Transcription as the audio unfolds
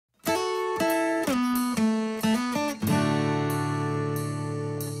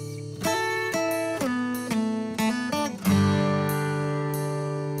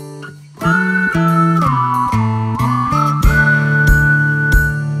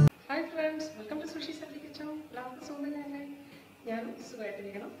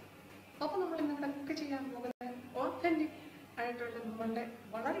സുഖമായിട്ടിരിക്കണം. അപ്പോൾ നമ്മൾ ഇന്നിവിടെ കുക്ക് ചെയ്യാൻ പോകുന്നത് ഓത്തൻറ്റിക് ആയിട്ടുള്ള നമ്മളുടെ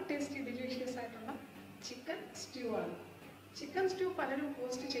വളരെ ടേസ്റ്റി ഡിലീഷ്യസ് ആയിട്ടുള്ള ചിക്കൻ സ്റ്റ്യൂ ആണ്. ചിക്കൻ സ്റ്റ്യൂ പലരും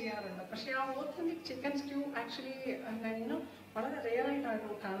പോസ്റ്റ് ചെയ്യാറുണ്ട്. പക്ഷേ ആ ഓത്തൻറ്റിക് ചിക്കൻ സ്റ്റ്യൂ ആക്ച്വലി വളരെ റെയർ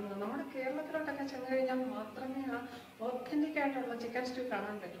ആയിട്ടാണ് കാണുന്നത്. നമ്മുടെ കേരളത്തിലോട്ടൊക്കെ ചെന്ന് കഴിഞ്ഞാൽ മാത്രമേ ആ ഓത്തൻറ്റിക് ആയിട്ടുള്ള ചിക്കൻ സ്റ്റ്യൂ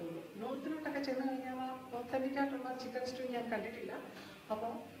കാണാൻ പറ്റുള്ളൂ. നോർത്തിലോട്ടൊക്കെ ചെന്ന് കഴിഞ്ഞാൽ ആ ഓത്തൻറ്റിക് ആയിട്ടുള്ള ചിക്കൻ സ്റ്റ്യൂ ഞാൻ കണ്ടിട്ടില്ല.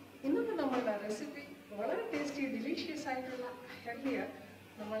 അപ്പോൾ ഇന്നത്തെ നമ്മളുടെ റെസിപ്പി വളരെ ടേസ്റ്റി ഡിലീഷ്യസ് ആയിട്ടുള്ള ഹെൽത്തിയർ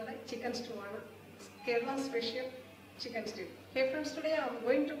നമ്മളുടെ ചിക്കൻ സ്റ്റ്യൂ ആണ്. Kerala special chicken stew. Hey friends, today I am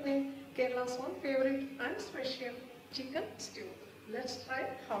going to make Kerala's one favorite and special chicken stew. Let's try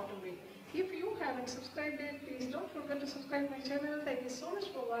how to make. If you haven't subscribed yet, please don't forget to subscribe my channel. Thank you so much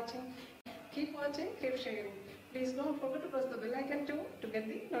for watching. Keep watching, keep sharing. Please don't forget to press the bell icon too to get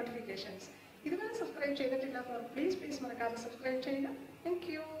the notifications. ഇതുവരെ subscribe ചെയ്തിട്ടില്ലാത്തവർ please മറക്കാതെ subscribe ചെയ്യുക. Thank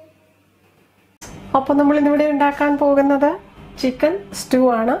you. അപ്പോൾ നമ്മൾ ഇന്നിവിടെ ഉണ്ടാക്കാൻ പോകുന്നത് chicken stew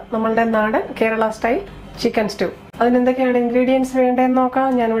ആണ്. നമ്മളുടെ നാടൻ Kerala style chicken stew. അതിനെന്തൊക്കെയാണ് ingredients വേണ്ടതെന്ന് നോക്കാം.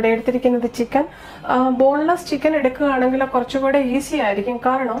 ഞാനിവിടെ എടുത്തിരിക്കുന്നത് ചിക്കൻ. ബോൺലെസ് ചിക്കൻ എടുക്കുകയാണെങ്കിൽ കുറച്ചുകൂടെ ഈസി ആയിരിക്കും.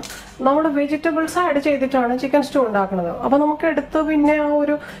 കാരണം നമ്മൾ വെജിറ്റബിൾസ് ആഡ് ചെയ്തിട്ടാണ് ചിക്കൻ സ്റ്റൂ ഉണ്ടാക്കുന്നത്. അപ്പോൾ നമുക്ക് എടുത്ത് പിന്നെ ആ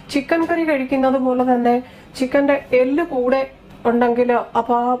ഒരു ചിക്കൻ കറി കഴിക്കുന്നത് പോലെ തന്നെ ചിക്കൻ്റെ എല്ല് കൂടെ ഉണ്ടെങ്കിൽ,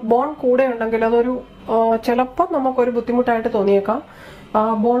 അപ്പോൾ ആ ബോൺ കൂടെ ഉണ്ടെങ്കിൽ അതൊരു ചിലപ്പോൾ നമുക്കൊരു ബുദ്ധിമുട്ടായിട്ട് തോന്നിയേക്കാം.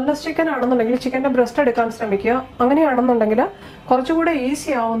 ബോൺലെസ് ചിക്കൻ ആണെന്നുണ്ടെങ്കിൽ ചിക്കൻ്റെ ബ്രസ്റ്റ് എടുക്കാൻ ശ്രമിക്കുക. അങ്ങനെയാണെന്നുണ്ടെങ്കിൽ കുറച്ചുകൂടെ ഈസി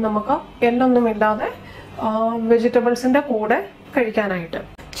ആവും നമുക്ക് എല്ലൊന്നുമില്ലാതെ വെജിറ്റബിൾസിന്റെ കൂടെ കഴിക്കാനായിട്ട്.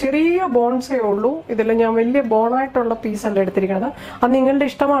 ചെറിയ ബോൺസേ ഉള്ളൂ ഇതിൽ. ഞാൻ വലിയ ബോണായിട്ടുള്ള പീസല്ല എടുത്തിരിക്കുന്നത്. അത് നിങ്ങളുടെ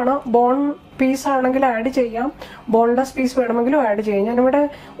ഇഷ്ടമാണ്. ബോൺ പീസ് ആണെങ്കിൽ ആഡ് ചെയ്യാം, ബോൺലെസ് പീസ് വേണമെങ്കിലും ആഡ് ചെയ്യാം. ഞാനിവിടെ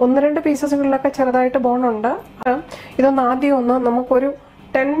 1-2 പീസസുകളിലൊക്കെ ചെറുതായിട്ട് ബോൺ ഉണ്ട്. ഇതൊന്ന് ആദ്യം നമുക്കൊരു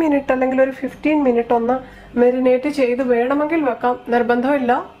 10 മിനിറ്റ് അല്ലെങ്കിൽ ഒരു 15 മിനിറ്റ് ഒന്ന് മെറിനേറ്റ് ചെയ്ത് വേണമെങ്കിൽ വെക്കാം.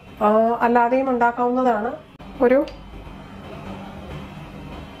 നിർബന്ധമില്ല, അല്ലാതെയും ഉണ്ടാക്കാവുന്നതാണ്. ഒരു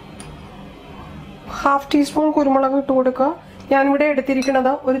 1/2 ടീസ്പൂൺ കുരുമുളക് ഇട്ട് കൊടുക്കുക. ഞാനിവിടെ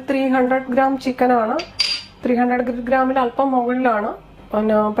എടുത്തിരിക്കുന്നത് ഒരു 300 ഗ്രാം ചിക്കനാണ്. 300 ഗ്രാമിൽ അല്പം മുകളിലാണ്,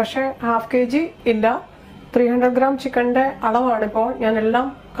 പക്ഷേ 1/2 kg ഇല്ല. 300 ഗ്രാം ചിക്കൻ്റെ അളവാണിപ്പോൾ ഞാനെല്ലാം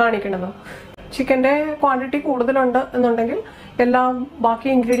കാണിക്കുന്നത്. ചിക്കൻ്റെ ക്വാണ്ടിറ്റി കൂടുതലുണ്ട് എന്നുണ്ടെങ്കിൽ എല്ലാം ബാക്കി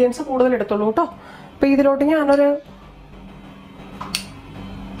ഇൻഗ്രീഡിയൻസ് കൂടുതൽ എടുത്തോളൂ കേട്ടോ. അപ്പോൾ ഇതിലോട്ട് ഞാനൊരു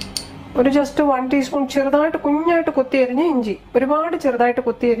ജസ്റ്റ് 1 ടീസ്പൂൺ ചെറുതായിട്ട് കുഞ്ഞായിട്ട് കൊത്തിയരിഞ്ഞ ഇഞ്ചി, ഒരുപാട് ചെറുതായിട്ട്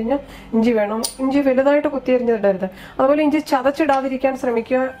കൊത്തിയരിഞ്ഞ ഇഞ്ചി വേണം. ഇഞ്ചി വലുതായിട്ട് കൊത്തിയരിഞ്ഞിടരുത്. അതുപോലെ ഇഞ്ചി ചതച്ചിടാതിരിക്കാൻ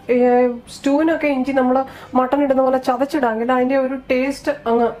ശ്രമിക്കുക. സ്റ്റൂവിനൊക്കെ ഇഞ്ചി നമ്മൾ മട്ടൺ ഇടുന്ന പോലെ ചതച്ചിടാമെങ്കിൽ അതിൻ്റെ ഒരു ടേസ്റ്റ്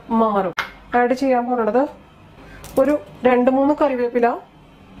അങ്ങ് മാറും. ആഡ് ചെയ്യാൻ പോകുന്നത് ഒരു 2-3 കറിവേപ്പില.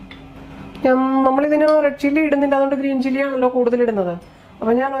 നമ്മളിതിന് റെഡ് ചില്ലി ഇടുന്നില്ല, അതുകൊണ്ട് ഗ്രീൻ ചില്ലി ആണല്ലോ കൂടുതൽ ഇടുന്നത്.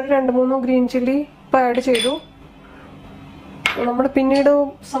 അപ്പം ഞാൻ ഒരു 2-3 ഗ്രീൻ ചില്ലി ഇപ്പം ആഡ് ചെയ്തു. നമ്മൾ പിന്നീട്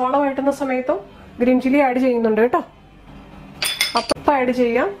സവാള വഴറ്റുന്ന സമയത്തും ഗ്രീൻ ചില്ലി ആഡ് ചെയ്യുന്നുണ്ട് കേട്ടോ. അപ്പം ആഡ്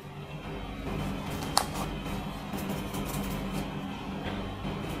ചെയ്യാം.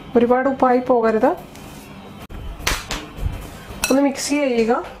 ഒരുപാട് ഉപ്പായി പോകരുത്. ഒന്ന് മിക്സ്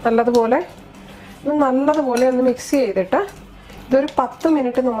ചെയ്യുക നല്ലതുപോലെ. ഒന്ന് മിക്സ് ചെയ്തിട്ട് ഇതൊരു 10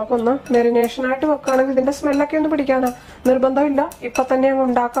 മിനിറ്റ് നമുക്കൊന്ന് മെറിനേഷനായിട്ട് വെക്കുകയാണെങ്കിൽ ഇതിൻ്റെ സ്മെല്ലൊക്കെ ഒന്ന് പിടിക്കാനാ. നിർബന്ധമില്ല, ഇപ്പം തന്നെ അങ്ങ്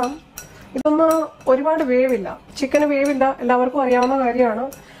ഉണ്ടാക്കാം. ഇതൊന്ന് ഒരുപാട് വേവില്ല, ചിക്കന് വേവില്ല, എല്ലാവർക്കും അറിയാവുന്ന കാര്യമാണ്.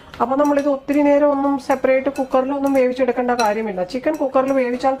 അപ്പോൾ നമ്മളിത് ഒത്തിരി നേരം ഒന്നും സെപ്പറേറ്റ് കുക്കറിലൊന്നും വേവിച്ചെടുക്കേണ്ട കാര്യമില്ല. ചിക്കൻ കുക്കറിൽ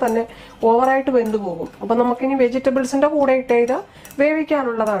വേവിച്ചാൽ തന്നെ ഓവറായിട്ട് വെന്ത് പോകും. അപ്പം നമുക്കിനി വെജിറ്റബിൾസിൻ്റെ കൂടെ ഇട്ട് ഇത്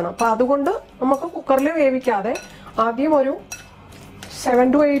വേവിക്കാനുള്ളതാണ്. അപ്പം അതുകൊണ്ട് നമുക്ക് കുക്കറിൽ വേവിക്കാതെ ആദ്യം ഒരു 7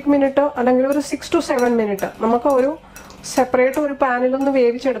 to 8 മിനിറ്റ് അല്ലെങ്കിൽ ഒരു 6 to 7 മിനിറ്റ് നമുക്ക് ഒരു സെപ്പറേറ്റ് ഒരു പാനിലൊന്ന്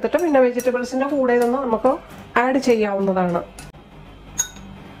വേവിച്ചെടുത്തിട്ട് പിന്നെ വെജിറ്റബിൾസിൻ്റെ കൂടെ ഇതൊന്ന് നമുക്ക് ആഡ് ചെയ്യാവുന്നതാണ്.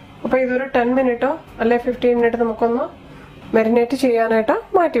 അപ്പോൾ ഇതൊരു 10 മിനിറ്റ് അല്ലെ 15 മിനിറ്റ് നമുക്കൊന്ന് മെറിനേറ്റ് ചെയ്യാനായിട്ട്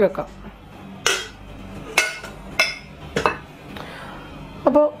മാറ്റി വെക്കാം.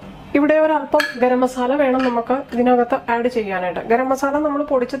 അപ്പോൾ ഇവിടെ ഒരല്പം ഗരം മസാല വേണം നമുക്ക് ഇതിനകത്ത് ആഡ് ചെയ്യാനായിട്ട്. ഗരം മസാല നമ്മൾ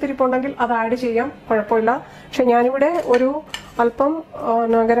പൊടിച്ചതിരിപ്പുണ്ടെങ്കിൽ അത് ആഡ് ചെയ്യാം, കുഴപ്പമില്ല. പക്ഷെ ഞാനിവിടെ ഒരു അല്പം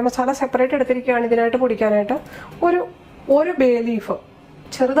ഗരം മസാല സെപ്പറേറ്റ് എടുത്തിരിക്കുകയാണ് ഇതിനായിട്ട് പൊടിക്കാനായിട്ട്. ഒരു ബേ ലീഫ്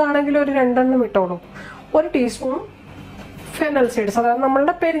ചെറുതാണെങ്കിൽ ഒരു 2 എണ്ണം ഇട്ടോളൂ. 1 ടീസ്പൂൺ ഫെനൽ സീഡ്സ്, അതായത്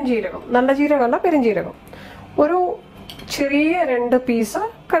നമ്മളുടെ പെരിഞ്ജീരകം, നല്ല ജീരകമല്ല പെരിഞ്ജീരകം. ഒരു ചെറിയ 2 പീസ്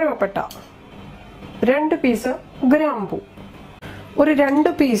കറുവപ്പട്ട, 2 പീസ് ഗ്രാമ്പൂ, ഒരു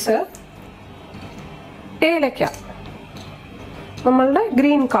 2 പീസ് ഏലക്ക, നമ്മളുടെ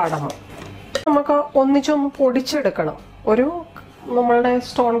ഗ്രീൻ കാർഡമം. നമുക്ക് ഒന്നിച്ചൊന്ന് പൊടിച്ചെടുക്കണം. നമ്മളുടെ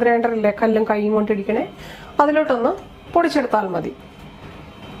സ്റ്റോൺ ഗ്രൈൻഡറില്ലേ, കല്ലും കൈയും കൊണ്ടിരിക്കണേ, അതിലോട്ടൊന്ന് പൊടിച്ചെടുത്താൽ മതി.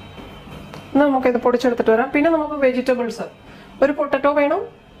 നമുക്കിത് പൊടിച്ചെടുത്തിട്ട് വരാം. പിന്നെ നമുക്ക് വെജിറ്റബിൾസ്, ഒരു പൊട്ടറ്റോ വേണം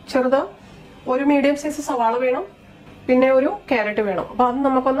ചെറുത്, ഒരു മീഡിയം സൈസ് സവാള വേണം, പിന്നെ ഒരു ക്യാരറ്റ് വേണം. അപ്പോൾ അത്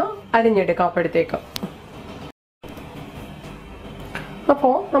നമുക്കൊന്ന് അരിഞ്ഞെടുക്കാം. അപ്പോഴത്തേക്ക്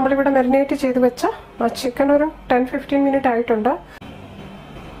അപ്പോൾ നമ്മളിവിടെ മെറിനേറ്റ് ചെയ്ത് വെച്ച ആ ചിക്കൻ ഒരു 10-15 മിനിറ്റ് ആയിട്ടുണ്ട്.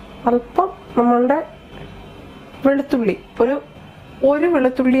 അല്പം നമ്മളുടെ വെളുത്തുള്ളി, ഒരു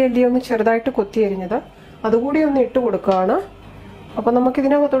വെളുത്തുള്ളി അല്ലി ഒന്ന് ചെറുതായിട്ട് കൊത്തി അരിഞ്ഞത് അതുകൂടി ഒന്ന് ഇട്ട് കൊടുക്കുകയാണ്. അപ്പം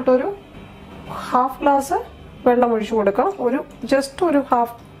നമുക്കിതിനകത്തോട്ടൊരു ഹാഫ് ഗ്ലാസ് വെള്ളം ഒഴിച്ചു കൊടുക്കാം. ജസ്റ്റ് ഒരു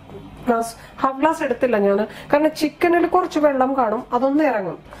ഹാഫ് ഗ്ലാസ് എടുത്തില്ല ഞാൻ, കാരണം ചിക്കനിൽ കുറച്ച് വെള്ളം കാണും, അതൊന്ന്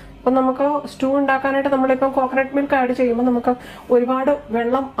ഇറങ്ങും. അപ്പം നമുക്ക് സ്റ്റൂ ഉണ്ടാക്കാനായിട്ട് നമ്മളിപ്പം കോക്കനട്ട് മിൽക്ക് ആഡ് ചെയ്യുമ്പോൾ നമുക്ക് ഒരുപാട്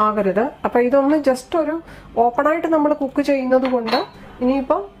വെള്ളം ആകരുത്. അപ്പം ഇതൊന്ന് ജസ്റ്റ് ഒരു ഓപ്പണായിട്ട് നമ്മൾ കുക്ക് ചെയ്യുന്നത് കൊണ്ട്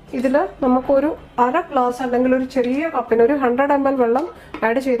ഇനിയിപ്പം ഇതിൽ നമുക്കൊരു അര ഗ്ലാസ് അല്ലെങ്കിൽ ഒരു ചെറിയ കപ്പിന് ഒരു 100 ml വെള്ളം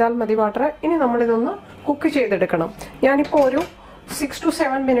ആഡ് ചെയ്താൽ മതി വാട്ടർ. ഇനി നമ്മളിതൊന്ന് കുക്ക് ചെയ്തെടുക്കണം. ഞാനിപ്പോൾ ഒരു 6 to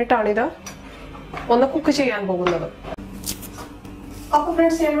 7 മിനിറ്റ് ആണിത് ഒന്ന് കുക്ക് ചെയ്യാൻ പോകുന്നത്. അപ്പോൾ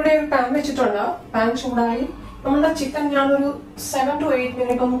ഫ്രണ്ട്സ്, ഞാനിവിടെ ഒരു പാൻ വെച്ചിട്ടുണ്ട്. പാൻ ചൂടായി നമ്മളുടെ ചിക്കൻ ഞാനൊരു 7 to 8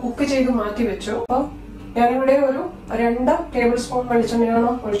 മിനിറ്റ് ഒന്ന് കുക്ക് ചെയ്ത് മാറ്റി വെച്ചു. അപ്പോൾ ഞാനിവിടെ ഒരു 2 ടേബിൾ സ്പൂൺ വെളിച്ചെണ്ണയാണ്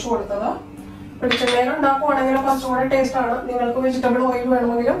ഒഴിച്ചു കൊടുത്തത്. വെളിച്ചെണ്ണയിൽ ഉണ്ടാക്കുവാണെങ്കിൽ കുറച്ചുകൂടെ ടേസ്റ്റ് ആണ്. നിങ്ങൾക്ക് വെജിറ്റബിൾ ഓയിൽ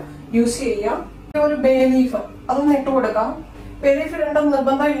വേണമെങ്കിലും യൂസ് ചെയ്യാം. ഒരു ബേ ലീഫ് അതൊന്ന് ഇട്ട് കൊടുക്കാം. ബേ ലീഫ് ഇടേണ്ടെന്ന്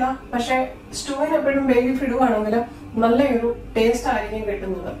നിർബന്ധമില്ല, പക്ഷെ സ്റ്റൂവിന് എപ്പോഴും ബേ ലീഫ് ഇടുവാണെങ്കിൽ നല്ലൊരു ടേസ്റ്റ് ആയിരിക്കും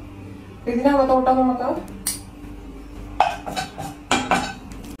കിട്ടുന്നത്. ഇതിനകത്തോട്ട് നമുക്ക്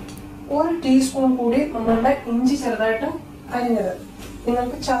 1 ടീസ്പൂൺ കൂടി നമ്മളുടെ ഇഞ്ചി ചെറുതായിട്ട് അരിഞ്ഞത്.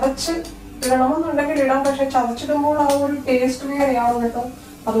 നിങ്ങൾക്ക് ചതച്ച് ഇടണമെന്നുണ്ടെങ്കിൽ ഇടാം, പക്ഷെ ചതച്ചിടുമ്പോൾ ആ ഒരു ടേസ്റ്റ് വേറെയാവും കേട്ടോ.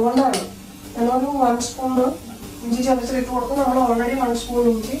 അതുകൊണ്ടാണ് ഞാനൊരു 1 സ്പൂൺ ഇഞ്ചി ചതച്ചിട്ട് കൊടുക്കും. നമ്മൾ ഓൾറെഡി 1 സ്പൂൺ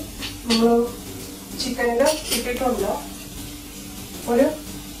ഇഞ്ചി നമ്മൾ ചിക്കനിൽ ഇട്ടിട്ടുണ്ട്.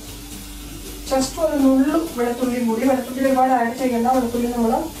 ജസ്റ്റ് ഒരു നുള്ളു വെളുത്തുള്ളി കൂടി, വെളുത്തുള്ളി ഒരുപാട് ആഡ് ചെയ്യേണ്ട. വെളുത്തുള്ളി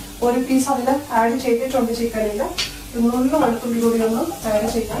നമ്മൾ ഒരു പീസ് അതിൽ ആഡ് ചെയ്തിട്ടുണ്ട് ചിക്കനിൽ. നുള്ളു വെളുത്തുള്ളി കൂടി ഒന്ന് ആഡ്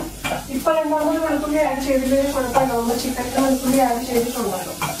ചെയ്യാം. ഇപ്പൊ 2 വെളുത്തുള്ളി ആഡ് ചെയ്തില്ലെങ്കിൽ കുഴപ്പമില്ല, നമ്മൾ ചിക്കനിൽ വെളുത്തുള്ളി ആഡ്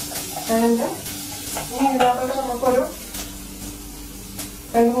ചെയ്തിട്ടുണ്ടല്ലോ. ഇനി ഇതിനകത്തോട്ട് നമുക്കൊരു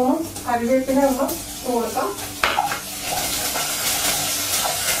 2-3 കറിവേപ്പില ഒന്ന് കൊടുക്കാം.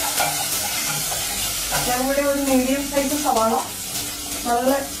 ഞാനിവിടെ ഒരു മീഡിയം സൈസ് സവാള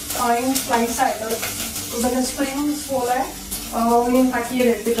നല്ല ഫൈൻ സ്ലൈസ് ആയിട്ട് പിന്നെ സ്പ്രിങ്സ് പോലെ കട്ട്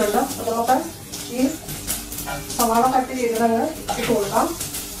ചെയ്തെടുത്തിട്ടുണ്ട്. അത് നമുക്ക് ഈ സവാള കട്ട് ചെയ്തതങ്ങ് ഇട്ട് കൊടുക്കാം.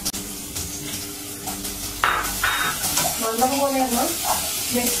 നല്ലതുപോലെ ഒന്ന്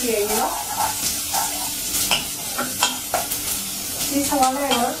മിക്സ് ചെയ്യുക. ഈ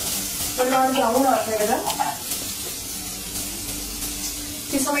സവാളയാണ് ഒരുപാട് ബ്രൗൺ ആക്കരുത്.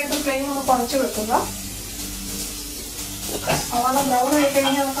 ഈ സമയത്ത് ഫ്ലെയിം ഒന്ന് കുറച്ച് വെക്കുക. സവാള ബ്രൗൺ ആയി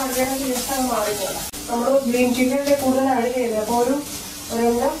കഴിഞ്ഞാൽ നമുക്ക് അതിൻ്റെ ടേസ്റ്റ് മാറിപ്പോകും. നമ്മൾ ഗ്രീൻ ചില്ലിയുടെ കൂടുതൽ ആഡ് ചെയ്തത്, അപ്പോൾ ഒരു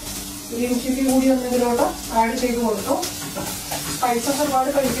 2 ഗ്രീൻ ചില്ലി കൂടി ഒന്നിതിലോട്ട് ആഡ് ചെയ്ത് കൊടുത്തു. സ്പൈസസ് ഒരുപാട്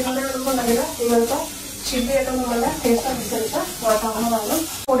കഴിക്കുന്നുണ്ടെങ്കിൽ നിങ്ങൾക്ക് ചില്ലിയൊക്കെ നമ്മളുടെ ടേസ്റ്റ് അനുസരിച്ച് മാറ്റാവുന്നതാണ്.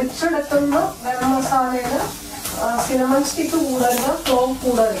 പൊടിച്ചെടുക്കുന്ന ഗരം മസാലയിൽ സിനമൺ സ്റ്റിക്ക് കൂടരുത്, ക്ലോവ്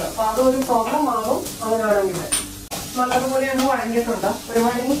കൂടരുത്. അപ്പൊ അതൊരു പ്രോബ്ലം ആകും. അങ്ങനെയാണെങ്കിൽ നല്ലതുപോലെ ഒന്ന് വഴങ്ങിയിട്ടുണ്ട്.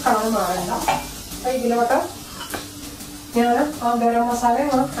 ഒരുപാട് ഇനി കളർ മാറില്ല. അപ്പൊ ഇതിലോട്ട് ഞാൻ ആ ഗരം മസാല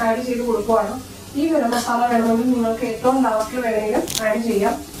ആഡ് ചെയ്ത് കൊടുക്കുവാണ്. ഈ ഗരം മസാല വേണമെങ്കിൽ നിങ്ങൾക്ക് ഏറ്റവും ലാസ്റ്റിൽ വേണമെങ്കിലും ആഡ്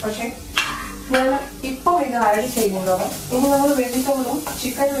ചെയ്യാം. പക്ഷെ ഞാൻ ഇപ്പോൾ ഇത് ആഡ് ചെയ്യുന്നത് ഇനി നമ്മൾ വെജിറ്റബിളും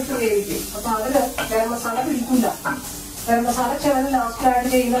ചിക്കൻ വെച്ച് വേവിക്കും. അപ്പൊ അതില് ഗരം മസാല പിടിക്കില്ല. ഗരം മസാല ചിലത് ലാസ്റ്റിൽ ആഡ്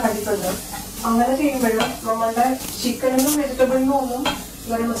ചെയ്യുന്ന കണ്ടിട്ടുണ്ട്. അങ്ങനെ ചെയ്യുമ്പോഴും നമ്മളുടെ ചിക്കനിലും വെജിറ്റബിളിനും ഒന്നും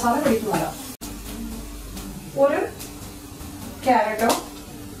ഗരം മസാല പിടിക്കില്ല. ഒരു ക്യാരറ്റോ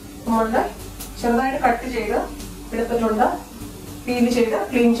നമ്മളുടെ ചെറുതായിട്ട് കട്ട് ചെയ്ത് എടുത്തിട്ടുണ്ട്. പീൽ ചെയ്ത്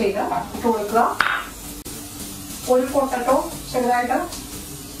ക്ലീൻ ചെയ്ത് ഇട്ട് കൊടുക്കുക. ഒരു പൊട്ടറ്റോ ചെറുതായിട്ട്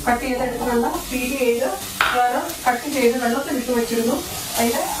കട്ട് ചെയ്തെടുത്തിട്ടുണ്ട്. പീൽ ചെയ്ത് ഞാൻ കട്ട് ചെയ്ത് വെള്ളത്തിൽ ഇട്ട് വെച്ചിരുന്നു.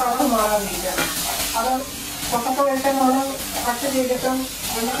 അതിന്റെ കളർ മാറാൻ വേണ്ടിയിട്ടാണ്. അത് പൊട്ടറ്റോ ഒക്കെ നമ്മൾ കട്ട് ചെയ്തിട്ട്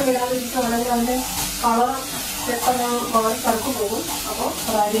വെള്ളത്തിലിടാതിരിക്കുകയാണെങ്കിൽ അതിന്റെ കളർ പെട്ടെന്ന് മാറി കറുത്ത് പോകും. അപ്പോൾ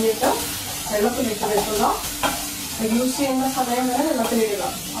അത് അരിഞ്ഞിട്ട് വെള്ളത്തിലിട്ട് വെക്കുക. യൂസ് ചെയ്യുന്ന സമയം വരെ വെള്ളത്തിലിടുക.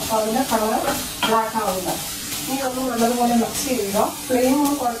 അപ്പോൾ അതിന്റെ കളർ ബ്ലാക്ക് ആവില്ല. ഇനി ഒന്ന് നല്ലതുപോലെ മിക്സ് ചെയ്യുക. ഫ്ലെയിം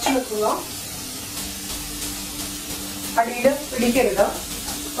ഒന്ന് കുറച്ച് വെക്കുക. അടിയിൽ പിടിക്കരുത്.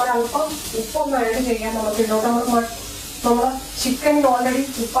 ഒരല്പം ഉപ്പൊന്ന് ആഡ് ചെയ്യാൻ നമുക്ക് ഇതിലോട്ട് നമ്മൾ ചിക്കനിൽ ഓൾറെഡി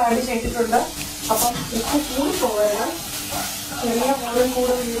ഉപ്പ് ആഡ് ചെയ്തിട്ടുണ്ട്. അപ്പം ഉപ്പ് കൂടി പോകരുത്. ചെറിയ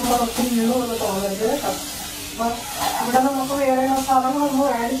കൂടെ വീഴുമ്പോൾ ഒത്തിരി വീഴുമെന്ന് തോന്നരുത് കേട്ടോ. അപ്പം ഇവിടെ നമുക്ക് വേറെ മസാലകളൊന്നും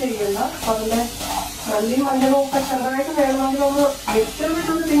ആഡ് ചെയ്യണ്ട. അപ്പം അതിൻ്റെ മല്ലിയും മഞ്ഞളും ഒക്കെ ചെറുതായിട്ട് വേണമെങ്കിൽ ഒന്ന്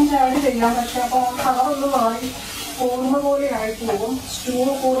വെച്ചിട്ടൊരു തിരിച്ച് ആഡ് ചെയ്യാം. പക്ഷെ അപ്പോൾ ആ കളറൊന്ന് മാറി പോകുന്ന പോലെ ആയിട്ട് പോകും. സ്റ്റൂ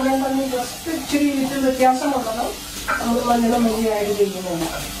കൂടുതൽ തന്നെ ജസ്റ്റ് ഇച്ചിരി ലിറ്റിൽ വ്യത്യാസമുള്ളത് നമ്മൾ മഞ്ഞളും മല്ലി ആഡ്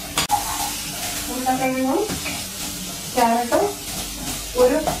ചെയ്യുന്നുണ്ട്. ഉരുളക്കിഴങ്ങും ക്യാരറ്റും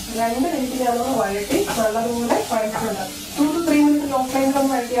ഒരു 2 മിനിറ്റ് ഞാനൊന്ന് വഴറ്റി നല്ലതുപോലെ വഴറ്റുന്നുണ്ട്. 2 to 3 മിനിറ്റ് ലോ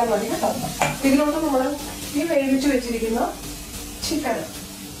ഫ്ലെയിമിലൊന്ന് വഴറ്റിയാൽ മതി കേട്ടോ. ഇതിലോട്ട് നമ്മൾ ഈ വേവിച്ച് വെച്ചിരിക്കുന്ന ചിക്കൻ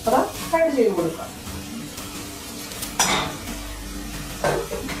അത് ആഡ് ചെയ്ത് കൊടുക്കാം.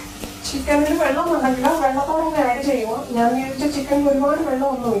 ചിക്കനിൽ വെള്ളം ഉണ്ടെങ്കിൽ വെള്ളത്തോടെ ആഡ് ചെയ്യുമ്പോൾ ഞാൻ വിചാരിച്ച ചിക്കനിൽ ഒരുപാട്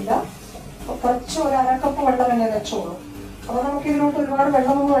വെള്ളമൊന്നുമില്ല, കുറച്ച് ഒരു അരക്കപ്പ് വെള്ളം തന്നെ വെച്ചോളൂ. അപ്പൊ നമുക്ക് ഇതിലോട്ട് ഒരുപാട്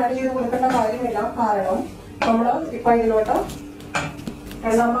വെള്ളമൊന്നും ആഡ് ചെയ്ത് കൊടുക്കേണ്ട കാര്യമില്ല. കാരണം നമ്മൾ ഇപ്പൊ ഇതിലോട്ട്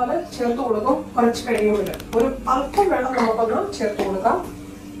രണ്ടാം പാല് ചേർത്ത് കൊടുക്കും. കുറച്ച് കഴിയുമ്പോൾ ഒരു അല്പം വെള്ളം നമുക്കൊന്ന് ചേർത്ത് കൊടുക്കാം,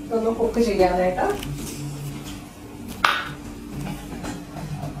 ഇതൊന്ന് കുക്ക് ചെയ്യാനായിട്ട്.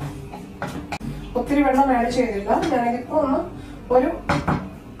 ഒത്തിരി വെള്ളം ആഡ് ചെയ്തില്ല. ഞാനിതിപ്പോ ഒന്ന് ഒരു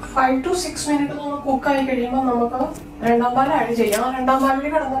 5 to 6 മിനിറ്റ് ഒന്ന് കുക്കായി കഴിയുമ്പോൾ നമുക്ക് രണ്ടാം പാല് ആഡ് ചെയ്യാം. രണ്ടാം പാലിൽ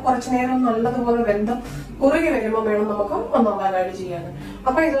കിടന്ന് കുറച്ച് നേരം നല്ലതുപോലെ വെന്ത് കുറുകി വരുമ്പോൾ വേണം നമുക്ക് ഒന്നാം പാൽ ആഡ് ചെയ്യാൻ.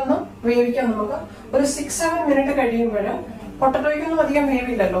 അപ്പൊ ഇതൊന്ന് വേവിക്കാം. നമുക്ക് ഒരു 6-7 മിനിറ്റ് കഴിയുമ്പോൾ, പൊട്ടറ്റോയ്ക്കൊന്നും അധികം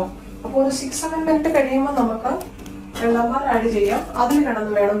വേവില്ലല്ലോ, അപ്പൊ ഒരു 6-7 മിനിറ്റ് കഴിയുമ്പോൾ നമുക്ക് രണ്ടാം പാൽ ആഡ് ചെയ്യാം. അതിൽ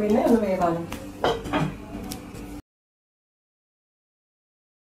കിടന്ന് വേണം പിന്നെ ഒന്ന് വേവാനും.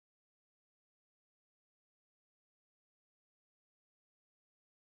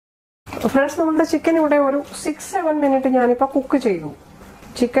 ഫ്രണ്ട്സ്, നമ്മളുടെ ചിക്കൻ ഇവിടെ ഒരു 6-7 മിനിറ്റ് ഞാനിപ്പോൾ കുക്ക് ചെയ്തു.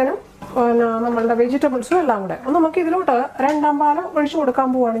 ചിക്കനും നമ്മളുടെ വെജിറ്റബിൾസും എല്ലാം കൂടെ. അപ്പം നമുക്ക് ഇതിലോട്ട് രണ്ടാം പാല് ഒഴിച്ചു കൊടുക്കാൻ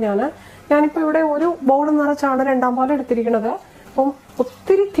പോവാണ്. ഞാനിപ്പോൾ ഇവിടെ ഒരു ബൗൾ നിറച്ചാണ് രണ്ടാം പാൽ എടുത്തിരിക്കുന്നത്. അപ്പം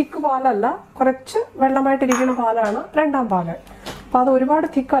ഒത്തിരി തിക്ക് പാലല്ല, കുറച്ച് വെള്ളമായിട്ടിരിക്കുന്ന പാലാണ് രണ്ടാം പാല്. അപ്പം അത് ഒരുപാട്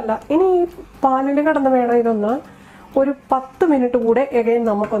തിക്കല്ല. ഇനി ഈ പാലിൽ കിടന്ന് വേണം ഇതൊന്ന് ഒരു 10 മിനിറ്റ് കൂടെ എഗൈൻ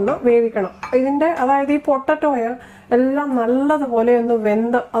നമുക്കൊന്ന് വേവിക്കണം. അതായത് ഈ പൊട്ടറ്റോയ എല്ലാം നല്ലതുപോലെ ഒന്ന്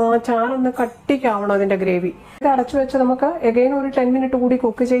വെന്ത് ആ ചാറൊന്ന് കട്ടിക്കാവണം അതിന്റെ ഗ്രേവി. ഇത് അടച്ചു വെച്ച് നമുക്ക് എഗൈൻ ഒരു 10 മിനിറ്റ് കൂടി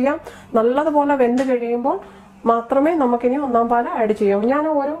കുക്ക് ചെയ്യാം. നല്ലതുപോലെ വെന്ത് കഴിയുമ്പോൾ മാത്രമേ നമുക്കിനി ഒന്നാം പാല് ആഡ് ചെയ്യാം. ഞാൻ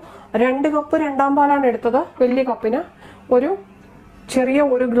ഒരു 2 കപ്പ് രണ്ടാം പാലാണ് എടുത്തത്. വലിയ കപ്പിന് ചെറിയ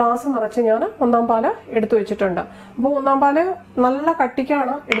ഒരു ഗ്ലാസ് നിറച്ച് ഞാൻ ഒന്നാം പാല് എടുത്തു വെച്ചിട്ടുണ്ട്. അപ്പോൾ ഒന്നാം പാല് നല്ല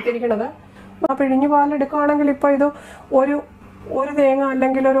കട്ടിക്കാണ് എടുത്തിരിക്കുന്നത്. ആ പിഴിഞ്ഞ് പാലെടുക്കുകയാണെങ്കിൽ ഇപ്പൊ ഇത് ഒരു തേങ്ങ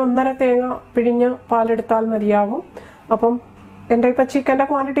അല്ലെങ്കിൽ ഒരു 1.5 തേങ്ങ പിഴിഞ്ഞ് പാലെടുത്താൽ മതിയാകും. അപ്പം എൻ്റെ ഇപ്പം ചിക്കൻ്റെ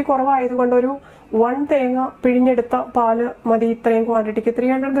ക്വാണ്ടിറ്റി കുറവായതുകൊണ്ട് ഒരു 1 തേങ്ങ പിഴിഞ്ഞെടുത്ത പാല് മതി ഇത്രയും ക്വാണ്ടിറ്റിക്ക്.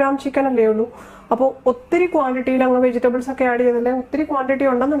 300 ഗ്രാം ചിക്കൻ അല്ലേ ഉള്ളൂ. അപ്പോൾ ഒത്തിരി ക്വാണ്ടിറ്റിയിൽ അങ്ങ് വെജിറ്റബിൾസ് ഒക്കെ ആഡ് ചെയ്തല്ലേ, ഒത്തിരി ക്വാണ്ടിറ്റി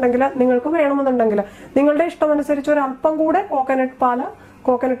ഉണ്ടെന്നുണ്ടെങ്കിൽ നിങ്ങൾക്ക് വേണമെന്നുണ്ടെങ്കിൽ നിങ്ങളുടെ ഇഷ്ടമനുസരിച്ച് ഒരു അല്പം കൂടെ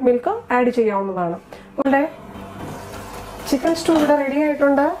കോക്കനട്ട് മിൽക്ക് ആഡ് ചെയ്യാവുന്നതാണ്. ഇവിടെ ചിക്കൻ സ്റ്റൂ ഇവിടെ റെഡി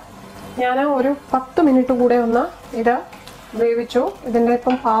ആയിട്ടുണ്ട്. ഞാൻ ഒരു 10 മിനിറ്റ് കൂടെ ഒന്ന് ഇത് വേവിച്ചു. ഇതിൻ്റെ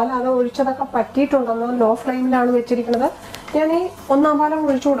ഇപ്പം പാലാണ് ഒഴിച്ചതൊക്കെ പറ്റിയിട്ടുണ്ടെന്ന് ലോ ഫ്ലെയിമിലാണ് വെച്ചിരിക്കുന്നത്. ഞാൻ ഈ ഒന്നാം പാലം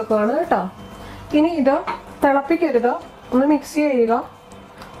ഒഴിച്ചു കൊടുക്കുകയാണ് കേട്ടോ. ഇനി ഇത് തിളപ്പിക്കരുത്, ഒന്ന് മിക്സ് ചെയ്യുക.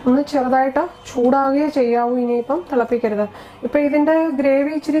 ഒന്ന് ചെറുതായിട്ട് ചൂടാവുകയേ ചെയ്യാവൂ. ഇനിയിപ്പം തിളപ്പിക്കരുത്. ഇപ്പം ഇതിൻ്റെ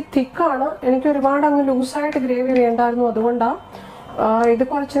ഗ്രേവി ഇച്ചിരി തിക്കാണ്. എനിക്ക് ഒരുപാട് അങ്ങ് ലൂസായിട്ട് ഗ്രേവി വേണ്ടായിരുന്നു. അതുകൊണ്ടാണ് ഇത്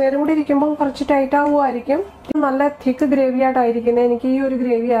കുറച്ച് നേരം കൂടി ഇരിക്കുമ്പോൾ കുറച്ച് ടൈറ്റ് ആവുമായിരിക്കും. നല്ല തിക്ക് ഗ്രേവി ആയിട്ടായിരിക്കുന്നത്. എനിക്ക് ഈ ഒരു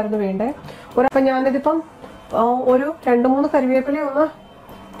ഗ്രേവി ആയിരുന്നു വേണ്ടേ. അപ്പം ഞാനിതിപ്പം ഒരു 2-3 കറിവേപ്പില ഒന്ന്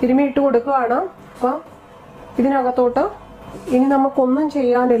തിരുമ്മി ഇട്ട് കൊടുക്കുകയാണ്. അപ്പം ഇതിനകത്തോട്ട് ഇനി നമുക്കൊന്നും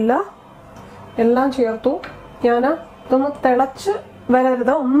ചെയ്യാനില്ല, എല്ലാം ചേർത്തു. ഞാൻ ഇതൊന്ന് തിളച്ച്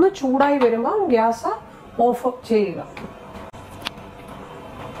വരരുത്, ഒന്ന് ചൂടായി വരുമ്പോൾ ഗ്യാസ് ഓഫ് ചെയ്യുക.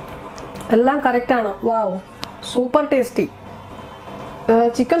 എല്ലാം കറക്റ്റാണ്. വാവ്, സൂപ്പർ ടേസ്റ്റി.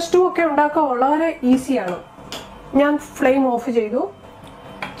 ചിക്കൻ സ്റ്റൂ ഒക്കെ ഉണ്ടാക്കാൻ വളരെ ഈസിയാണ്. ഞാൻ ഫ്ലെയിം ഓഫ് ചെയ്തു.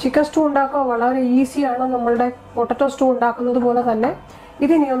 ചിക്കൻ സ്റ്റൂ ഉണ്ടാക്കാൻ വളരെ ഈസിയാണ്, നമ്മളുടെ പൊട്ടറ്റോ സ്റ്റൂ ഉണ്ടാക്കുന്നത് പോലെ തന്നെ.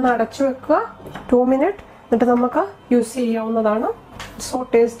 ഇതിനി ഒന്ന് അടച്ചു വെക്കുക 2 മിനിറ്റ്, എന്നിട്ട് നമുക്ക് യൂസ് ചെയ്യാവുന്നതാണ്. So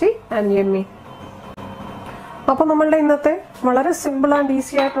tasty and yummy. അപ്പോൾ നമ്മളുടെ ഇന്നത്തെ വളരെ സിമ്പിൾ ആൻഡ്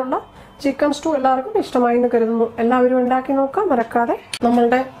ഈസി ആയിട്ടുള്ള ചിക്കൻ സ്റ്റൂ എല്ലാവർക്കും ഇഷ്ടമായി എന്ന് കരുതുന്നു. എല്ലാവരും ഉണ്ടാക്കി നോക്കുക മറക്കാതെ.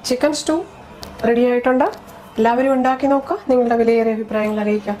 നമ്മളുടെ ചിക്കൻ സ്റ്റൂ റെഡി ആയിട്ടുണ്ട്. എല്ലാവരും ഉണ്ടാക്കി നോക്കുക, നിങ്ങളുടെ വിലയേറിയ അഭിപ്രായങ്ങൾ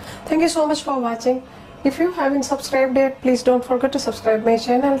അറിയിക്കുക. Thank you so much for watching. If you haven't subscribed yet, please don't forget to subscribe my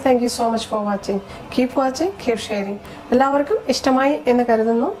channel. Thank you so much for watching. Keep watching, keep sharing. എല്ലാവർക്കും ഇഷ്ടമായി എന്ന്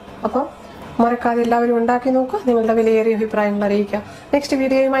കരുതുന്നു. അപ്പം മറക്കാതെ എല്ലാവരും ഉണ്ടാക്കി നോക്കുക, നിങ്ങളുടെ വിലയേറിയ അഭിപ്രായങ്ങൾ അറിയിക്കുക. നെക്സ്റ്റ്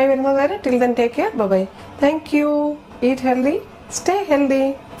വീഡിയോയുമായി വരുന്നത് വരെ till then take care. Bye bye. Thank you. Eat healthy, stay healthy.